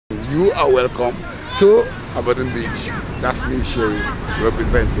you are welcome to Aberdeen Beach. That's me, Sherry,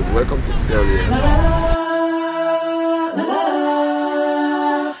 representing. Welcome to Sierra Leone.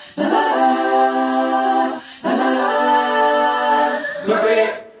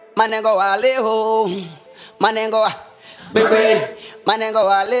 Manengo aleho, manengo bebe, manengo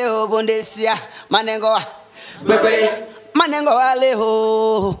aleho bundesia, manengo bebe, manengo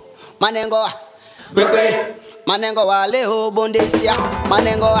aleho, manengo bebe, manengo aleho bundesia,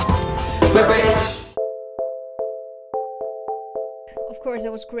 manengo bebe. Of course,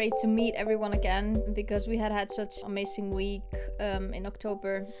 it was great to meet everyone again because we had such an amazing week in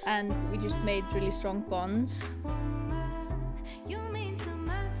October, and we just made really strong bonds.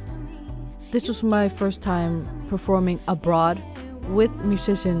 This was my first time performing abroad with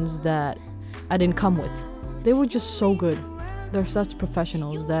musicians that I didn't come with. They were just so good. They're such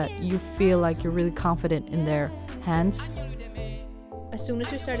professionals that you feel like you're really confident in their hands. As soon as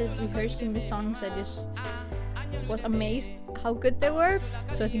we started rehearsing the songs, I just was amazed how good they were.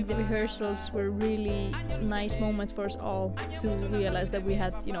 So I think the rehearsals were really nice moments for us all to realize that we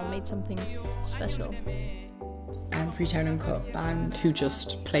had, made something special. And Freetown and Co band who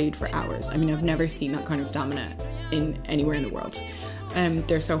just played for hours. I mean, I've never seen that kind of stamina in anywhere in the world.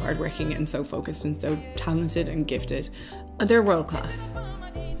 They're so hardworking and so focused and so talented and gifted. They're world class.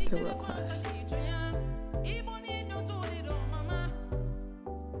 They're world class.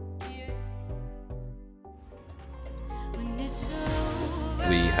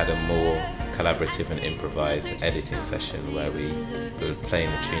 We had a more collaborative and improvised editing session where we were playing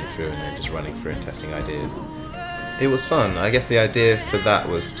the tune through and then just running through and testing ideas. It was fun. I guess the idea for that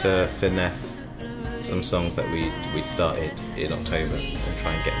was to finesse some songs that we started in October and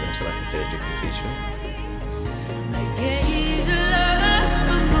try and get them to like a stage of completion.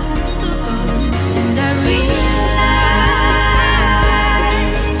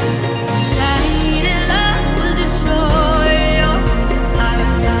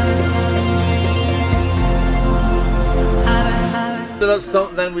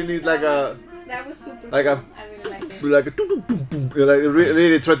 Then we need like a. That was super like cool. I really liked it. Like a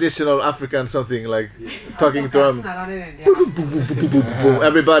really traditional African something like talking drum.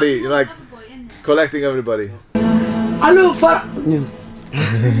 Everybody like collecting everybody. Hello, far.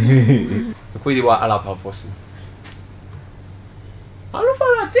 Quindi va alla proposta. Hello,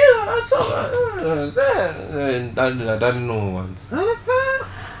 far. Tira, so. Danno once. Hello,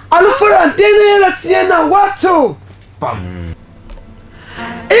 far. Tira la tiena watu. Bam.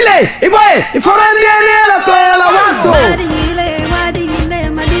 Ile, iboe, iforendene la toya la watu.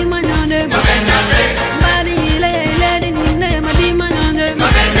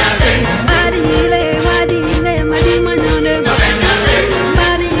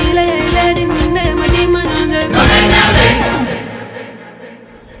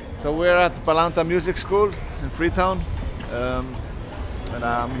 So we're at Palanta Music School in Freetown, and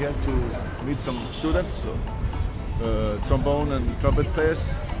I'm here to meet some students, trombone and trumpet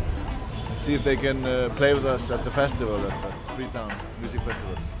players, and see if they can play with us at the festival, at the Freetown Music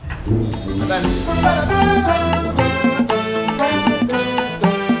Festival. And then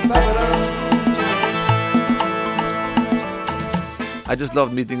I just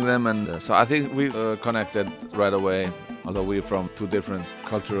loved meeting them, and so I think we connected right away. Although we're from two different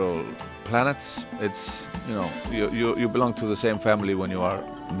cultural planets, it's, you belong to the same family when you are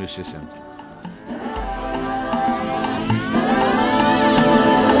a musician.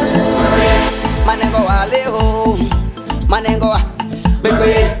 Manengo aleho, manengo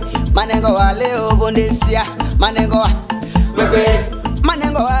bebe, manengo aleho bundesia, manengo bebe,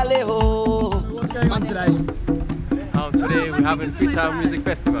 manengo aleho. What's going on today? Today we're having Freetown Music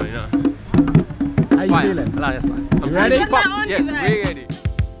Festival, How you feeling? I'm ready? Yeah, we're ready.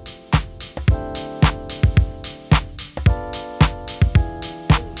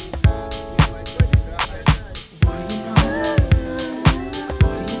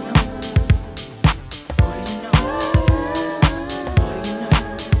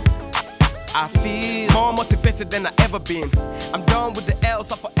 I feel more motivated than I ever been. I'm done with the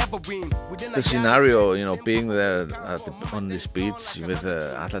L's, I forever win. The scenario, being there on this beach with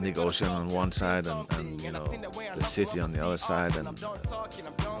the Atlantic Ocean on one side and the city on the other side, and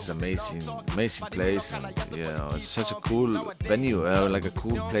it's an amazing place, and it's such a cool venue, like a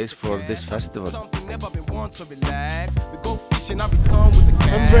cool place for this festival. I'm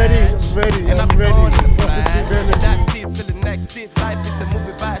ready. That's it till the next hit. Life is a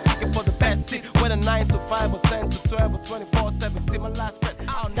movie by a ticket for the best seat. When a 9 to 5 or 10 to 12 or 24/7 till my last breath.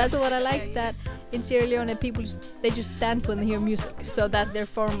 That's what I like, that in Sierra Leone people they just dance when they hear music, so that's their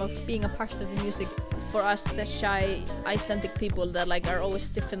form of being a part of the music. For us, the shy Icelandic people that like are always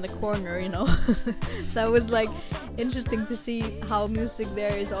stiff in the corner, you know. That was like interesting to see how music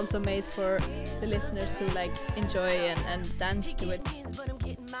there is also made for the listeners to like enjoy and dance to it.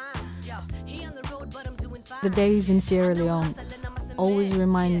 The days in Sierra Leone always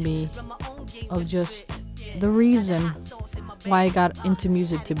remind me of just the reason why I got into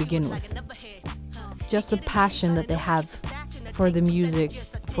music to begin with. Just the passion that they have for the music,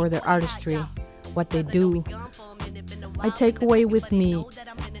 for their artistry, what they do. I take away with me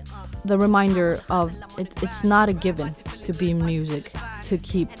the reminder of it's not a given to be in music, to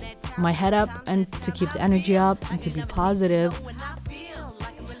keep my head up and to keep the energy up and to be positive.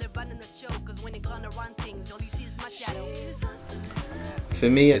 For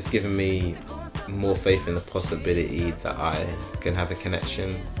me, it's given me more faith in the possibility that I can have a connection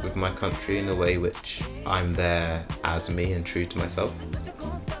with my country in a way which I'm there as me and true to myself.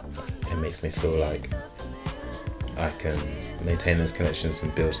 It makes me feel like I can maintain those connections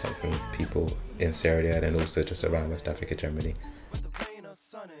and build something with people in Sierra Leone and also just around West Africa generally.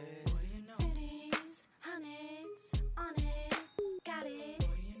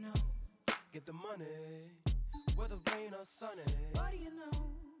 Get the money, whether rain or sunny. What do you know?